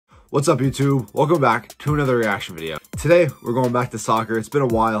What's up YouTube? Welcome back to another reaction video. Today we're going back to soccer. It's been a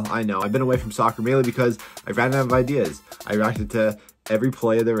while, I know. I've been away from soccer mainly because I ran out of ideas. I reacted to every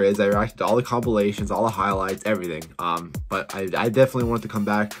play there is. I reacted to all the compilations, all the highlights, everything. But I definitely wanted to come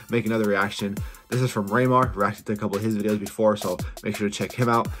back, make another reaction. This is from Raymar. Reacted to a couple of his videos before, so make sure to check him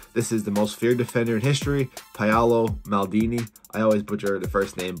out. This is the most feared defender in history, Paolo Maldini. I always butcher the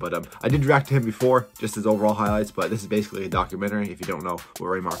first name, but I did react to him before, just his overall highlights, but this is basically a documentary if you don't know what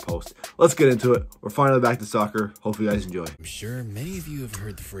Raymar posts. Let's get into it. We're finally back to soccer. Hopefully you guys enjoy. I'm sure many of you have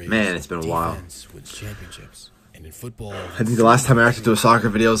heard the phrase, man, it's been a while. With championships. And in football, I think the last time I reacted to a soccer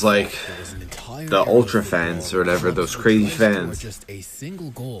video was like the ultra fans or whatever, those crazy fans. Just a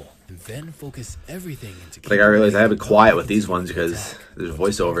single goal and then focus everything into like I realized I have to be quiet with these ones because there's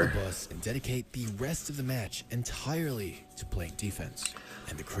voiceover. And dedicate the rest of the match entirely to playing defense.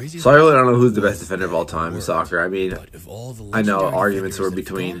 And the crazy so I really don't know who's the best defender of all time in soccer. I mean, I know arguments were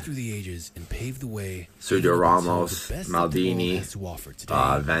between Sergio Ramos, Maldini,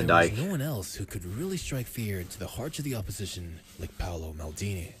 Van Dijk. No one else who could really strike fear into the hearts of the opposition like Paolo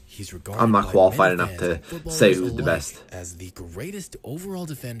Maldini. He's regarded I'm not qualified enough to say who's the best. As the greatest overall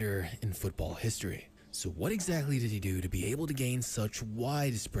defender in football history. So what exactly did he do to be able to gain such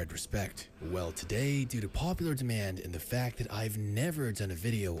widespread respect? Well, today, due to popular demand and the fact that I've never done a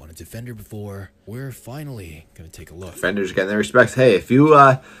video on a defender before, we're finally gonna take a look. Defenders getting their respect. Hey, if you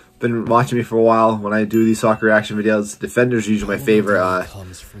been watching me for a while, when I do these soccer reaction videos, defenders are usually my favorite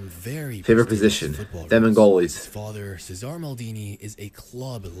position. Them and goalies. His father, Cesar Maldini, is a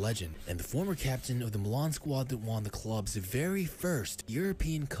club legend and the former captain of the Milan squad that won the club's very first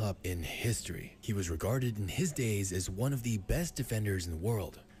European Cup in history. He was regarded in his days as one of the best defenders in the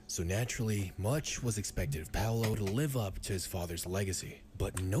world. So naturally, much was expected of Paolo to live up to his father's legacy.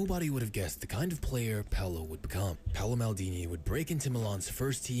 But nobody would have guessed the kind of player Paolo would become. Paolo Maldini would break into Milan's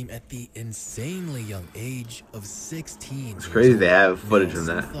first team at the insanely young age of 16. It's crazy they have footage from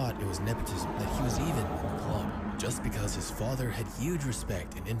that. Thought it was nepotism that he was even in the club, just because his father had huge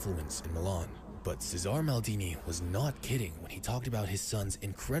respect and influence in Milan. But Cesar Maldini was not kidding when he talked about his son's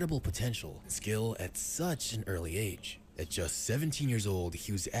incredible potential and skill at such an early age. At just 17 years old,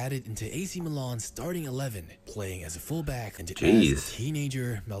 he was added into AC Milan's starting 11, playing as a fullback, and as a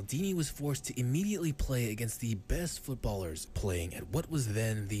teenager, Maldini was forced to immediately play against the best footballers, playing at what was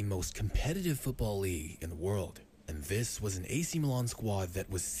then the most competitive football league in the world. And this was an AC Milan squad that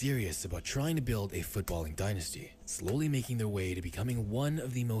was serious about trying to build a footballing dynasty, slowly making their way to becoming one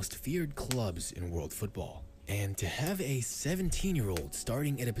of the most feared clubs in world football. And to have a 17-year-old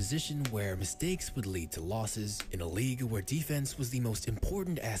starting at a position where mistakes would lead to losses, in a league where defense was the most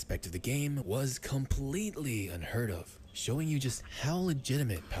important aspect of the game, was completely unheard of, showing you just how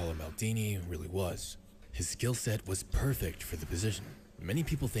legitimate Paolo Maldini really was. His skill set was perfect for the position. Many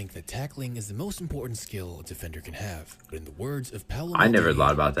people think that tackling is the most important skill a defender can have, but in the words of Paolo Maldini, I never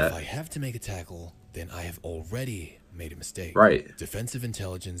thought about that. If I have to make a tackle, then I have already made a mistake. Right. Defensive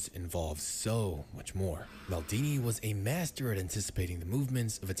intelligence involves so much more. Maldini was a master at anticipating the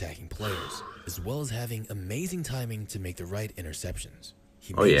movements of attacking players, as well as having amazing timing to make the right interceptions.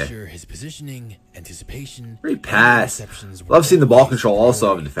 He made sure his positioning, anticipation, great pass. Love seeing the ball control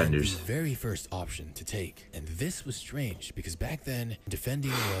also of defenders. The very first option to take. And this was strange because back then,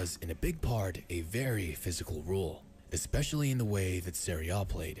 defending was, in a big part, a very physical rule, especially in the way that Serie A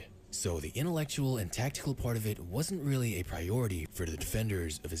played. So the intellectual and tactical part of it wasn't really a priority for the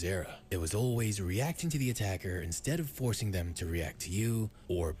defenders of his era. It was always reacting to the attacker instead of forcing them to react to you,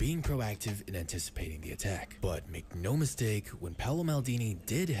 or being proactive in anticipating the attack. But make no mistake, when Paolo Maldini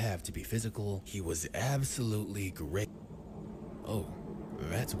did have to be physical, he was absolutely great. Oh,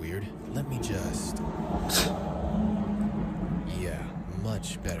 that's weird. Let me just... Yeah,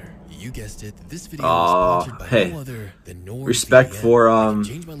 much better. You guessed it, this video was sponsored by no other than NordVPN. Respect for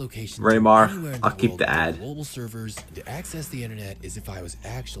change my location Raymar. I'll keep the ad. Global servers and to access the internet as if I was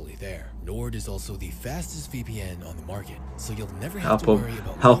actually there. Nord is also the fastest VPN on the market, so you'll never have to worry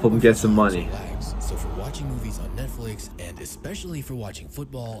about help him get some money. So for watching movies on Netflix and especially for watching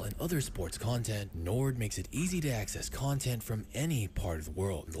football and other sports content, Nord makes it easy to access content from any part of the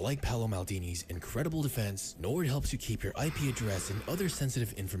world. And like Paolo Maldini's incredible defense, Nord helps you keep your IP address and other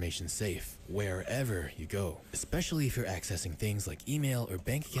sensitive information safe wherever you go, especially if you're accessing things like email or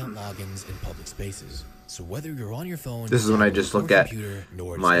bank account logins in public spaces. So whether you're on your phone, this is when I just look at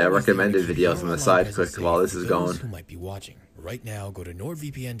my recommended videos on the side quick while this is going. Who might be watching right now, go to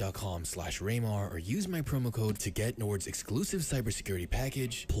nordvpn.com/Raymar or use my promo code to get Nord's exclusive cybersecurity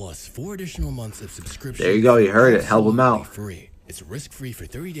package plus 4 additional months of subscription. There you go, you heard it. Help them out. Free. It's risk-free for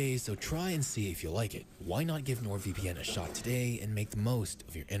 30 days, so try and see if you like it. Why not give NordVPN a shot today and make the most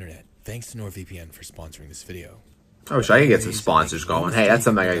of your internet? Thanks to NordVPN for sponsoring this video. I wish I could get some sponsors going. Hey, that's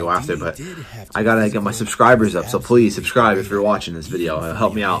something I gotta go after, but I gotta get my subscribers up, so please subscribe if you're watching this video. It'll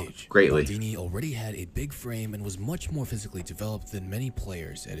help me out greatly. Maldini already had a big frame and was much more physically developed than many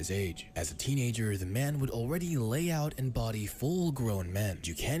players at his age. As a teenager, the man would already lay out and body full-grown men.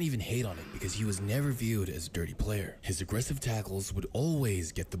 You can't even hate on it because he was never viewed as a dirty player. His aggressive tackles would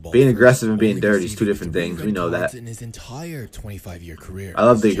always get the ball. Being aggressive and being dirty is two different things. We know that. In his entire 25-year career. I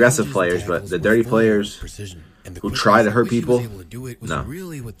love the aggressive players, but the dirty players who try to hurt people, no.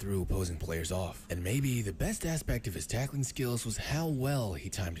 Really what threw opposing players off. And maybe the best aspect of his tackling skills was how well he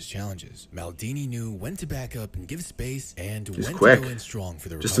timed his challenges. Maldini knew when to back up and give space and when to go in strong for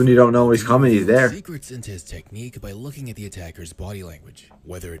the recovery. Just when you don't know he's coming, he's there. Secrets into his technique by looking at the attacker's body language.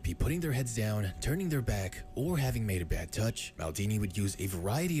 Whether it be putting their heads down, turning their back, or having made a bad touch, Maldini would use a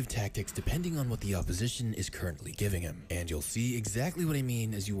variety of tactics depending on what the opposition is currently giving him. And you'll see exactly what I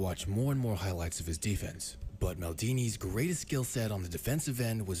mean as you watch more and more highlights of his defense. But Maldini's greatest skill set on the defensive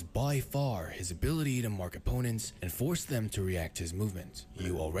end was by far his ability to mark opponents and force them to react to his movement.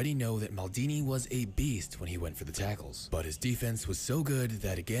 You already know that Maldini was a beast when he went for the tackles, but his defense was so good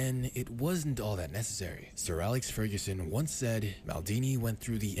that again, it wasn't all that necessary. Sir Alex Ferguson once said, Maldini went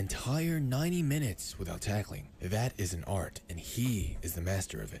through the entire 90 minutes without tackling. That is an art, and he is the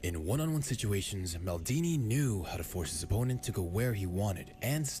master of it. In one-on-one situations, Maldini knew how to force his opponent to go where he wanted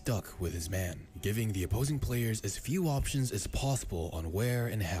and stuck with his man, giving the opposing players as few options as possible on where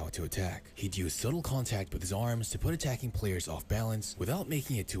and how to attack. He'd use subtle contact with his arms to put attacking players off balance without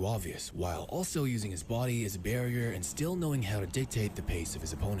making it too obvious, while also using his body as a barrier and still knowing how to dictate the pace of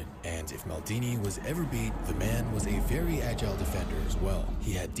his opponent. And if Maldini was ever beat, the man was a very agile defender as well.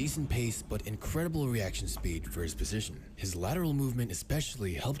 He had decent pace but incredible reaction speed for his position. His lateral movement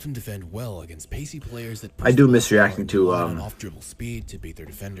especially helped him defend well against pacey players that I do miss reacting to off dribble speed to beat their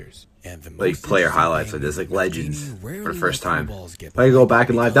defenders. And the like player highlights like this, like legends for the first time. If I could go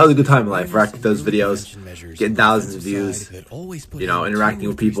back in life, that was a good time in life. Reacting to those videos, getting thousands of views, you know, interacting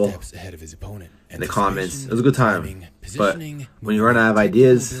with people in the comments. It was a good time. But when you run out of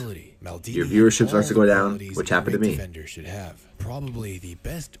ideas, your viewership starts to go down, which happened to me. Probably the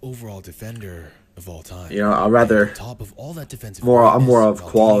best overall defender of all time. You know, I'd rather I'm more of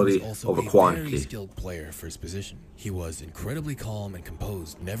quality over quantity. Skilled player for his position. He was incredibly calm and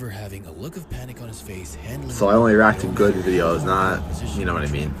composed, never having a look of panic on his face. So I only react to good videos, not, you know what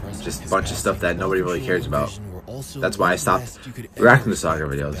I mean, just a bunch of stuff that nobody really cares about. That's why I stopped reacting to soccer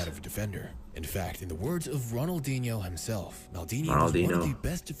videos. In fact, in the words of Ronaldinho himself, Maldini was one of the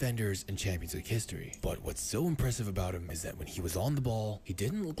best defenders in Champions League history. But what's so impressive about him is that when he was on the ball, he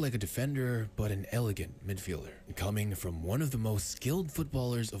didn't look like a defender, but an elegant midfielder. Coming from one of the most skilled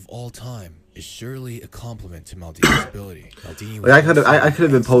footballers of all time is surely a compliment to Maldini's ability. Like I could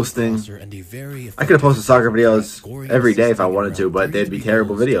have been posting, I could have posted soccer videos every day if I wanted to, but they'd be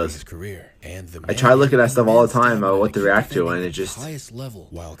terrible videos. I try looking at stuff all the time about what to react to, and it just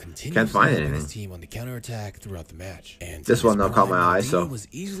can't find anything. This one though caught my eye, so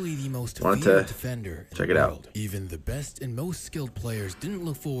wanted to check it out. Even the best and most skilled players didn't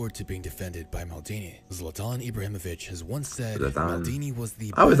look forward to being defended by Maldini. Zlatan Ibrahimovic has once said Maldini was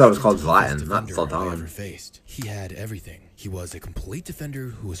the I always thought it was called Zlatan, not Zlatan. He had everything. He was a complete defender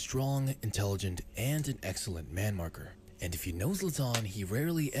who was strong, intelligent, and an excellent man marker. And if you know Zlatan, he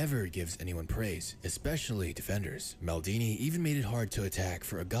rarely ever gives anyone praise, especially defenders. Maldini even made it hard to attack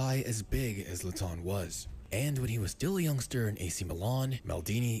for a guy as big as Zlatan was. And when he was still a youngster in AC Milan,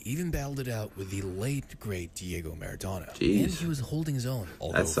 Maldini even battled it out with the late, great Diego Maradona. Jeez. And he was holding his own.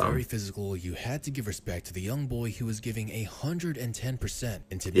 Although very physical, you had to give respect to the young boy who was giving 110%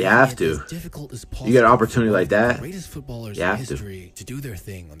 into making it as difficult as possible. You get an opportunity like that, the greatest footballers in history to do their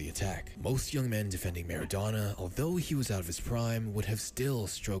thing on the attack. Most young men defending Maradona, although he was out of his prime, would have still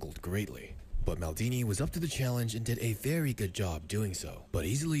struggled greatly. But Maldini was up to the challenge and did a very good job doing so. But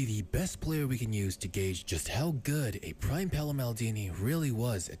easily the best player we can use to gauge just how good a prime Paolo Maldini really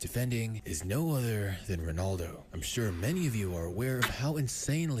was at defending is no other than Ronaldo. I'm sure many of you are aware of how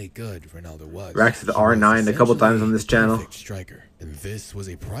insanely good Ronaldo was. Reacted to R9 a couple times on this channel. Striker. And this was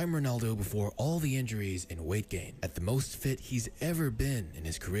a prime Ronaldo before all the injuries and weight gain, at the most fit he's ever been in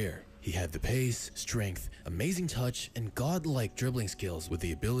his career. He had the pace, strength, amazing touch, and godlike dribbling skills with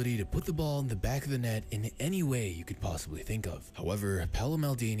the ability to put the ball in the back of the net in any way you could possibly think of. However, Paolo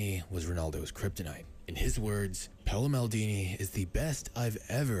Maldini was Ronaldo's kryptonite. In his words, Paolo Maldini is the best I've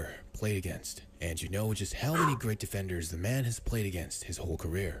ever played against. And you know just how many great defenders the man has played against his whole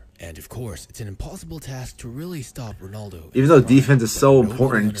career. And of course, it's an impossible task to really stop Ronaldo. Even though defense is so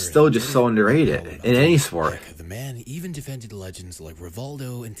important, it's still just so underrated in any sport. The man even defended legends like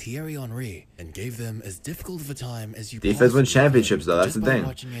Rivaldo and Thierry Henry and gave them as difficult of a time as you Defense wins championships, though. That's the thing.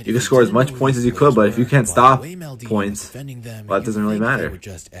 You can score as much points as you could, but if you can't stop points, well, that doesn't really matter. They were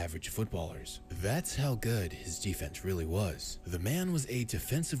just average footballers. That's how good his defense really was. The man was a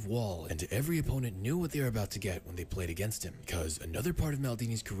defensive wall, and every opponent knew what they were about to get when they played against him. Because another part of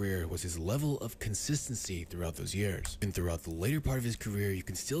Maldini's career was his level of consistency throughout those years. And throughout the later part of his career, you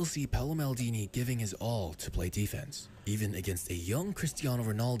can still see Paolo Maldini giving his all to play defense. Even against a young Cristiano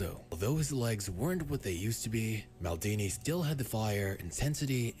Ronaldo, although his legs weren't what they used to be, Maldini still had the fire,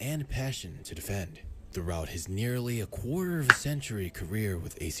 intensity, and passion to defend. Throughout his nearly a quarter of a century career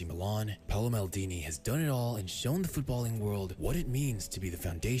with AC Milan, Paolo Maldini has done it all and shown the footballing world what it means to be the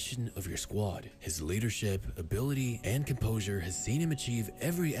foundation of your squad. His leadership, ability, and composure has seen him achieve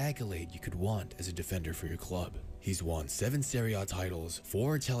every accolade you could want as a defender for your club. He's won 7 Serie A titles,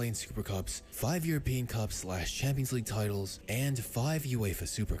 4 Italian Super Cups, 5 European Cups / Champions League titles, and 5 UEFA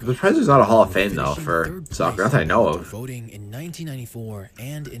Super Cups. The President's not a Hall of Fame, though, for soccer. Not that I know of. Voting in 1994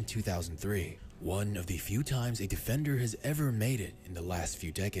 and in 2003. One of the few times a defender has ever made it in the last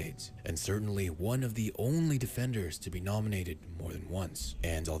few decades, and certainly one of the only defenders to be nominated more than once.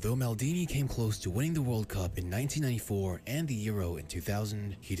 And although Maldini came close to winning the World Cup in 1994 and the Euro in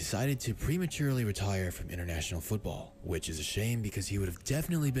 2000, he decided to prematurely retire from international football, which is a shame because he would have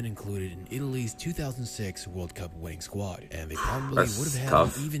definitely been included in Italy's 2006 World Cup winning squad, and they probably would have had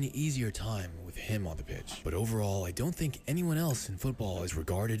an even easier time with him on the pitch. But overall, I don't think anyone else in football is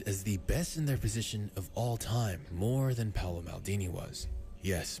regarded as the best in their position of all time, more than Paolo Maldini was.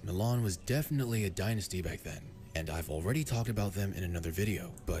 Yes, Milan was definitely a dynasty back then, and I've already talked about them in another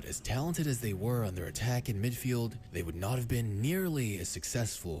video, but as talented as they were on their attack and midfield, they would not have been nearly as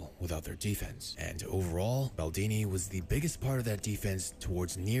successful without their defense. And overall, Maldini was the biggest part of that defense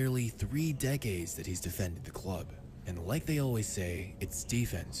towards nearly 3 decades that he's defended the club. And like they always say, it's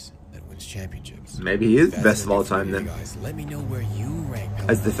defense that wins championships. Maybe he is the best of all time then. Guys, let me know where you rank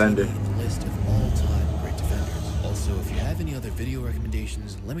as defender in the list of all-time great defenders. Also, if you have any other video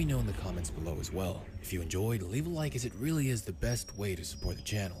recommendations, let me know in the comments below as well. If you enjoyed, leave a like as it really is the best way to support the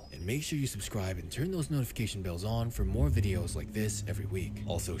channel. And make sure you subscribe and turn those notification bells on for more videos like this every week.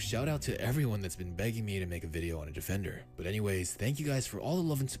 Also, shout out to everyone that's been begging me to make a video on a defender. But anyways, thank you guys for all the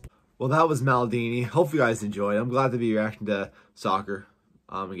love and support. Well, that was Maldini. Hope you guys enjoyed. I'm glad to be reacting to soccer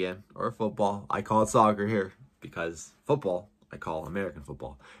again, or football. I call it soccer here because football I call American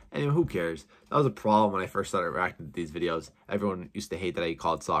football. Anyway, who cares? That was a problem when I first started reacting to these videos. Everyone used to hate that I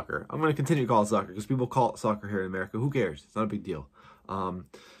called soccer. I'm going to continue to call it soccer because people call it soccer here in America. Who cares? It's not a big deal.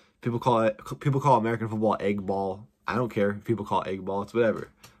 People call American football egg ball. I don't care if people call it egg ball. It's whatever.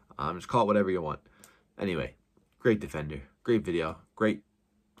 Just call it whatever you want. Anyway, great defender, great video, great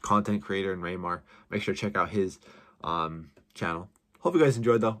content creator in Raymar. Make sure to check out his channel. Hope you guys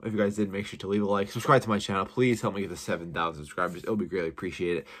enjoyed, though. If you guys did, make sure to leave a like. Subscribe to my channel. Please help me get to 7,000 subscribers. It would be greatly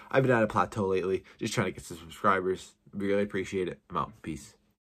appreciated. I've been at a plateau lately, just trying to get some subscribers. We really appreciate it. I'm out. Peace.